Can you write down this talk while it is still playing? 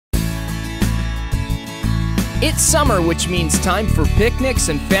It's summer, which means time for picnics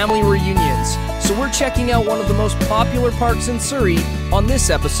and family reunions. So we're checking out one of the most popular parks in Surrey on this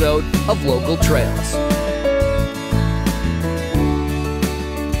episode of Local Trails.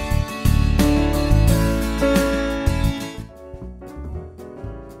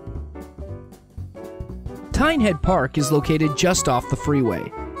 Tynehead Park is located just off the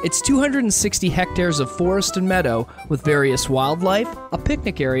freeway. It's 260 hectares of forest and meadow with various wildlife, a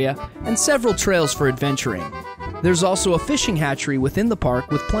picnic area, and several trails for adventuring. There's also a fishing hatchery within the park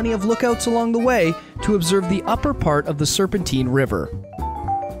with plenty of lookouts along the way to observe the upper part of the Serpentine River.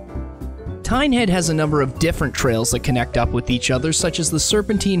 Tynehead has a number of different trails that connect up with each other, such as the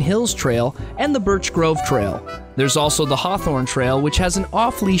Serpentine Hills Trail and the Birch Grove Trail. There's also the Hawthorne Trail, which has an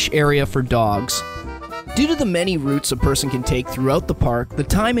off-leash area for dogs. Due to the many routes a person can take throughout the park, the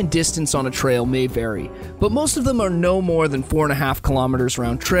time and distance on a trail may vary, but most of them are no more than 4.5 kilometers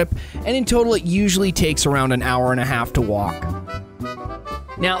round trip, and in total it usually takes around an hour and a half to walk.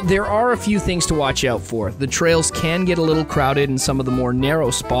 Now, there are a few things to watch out for. The trails can get a little crowded in some of the more narrow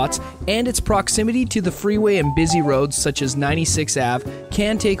spots, and its proximity to the freeway and busy roads such as 96 Ave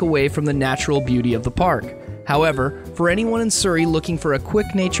can take away from the natural beauty of the park. However, for anyone in Surrey looking for a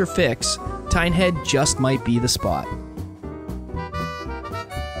quick nature fix, Tynehead just might be the spot.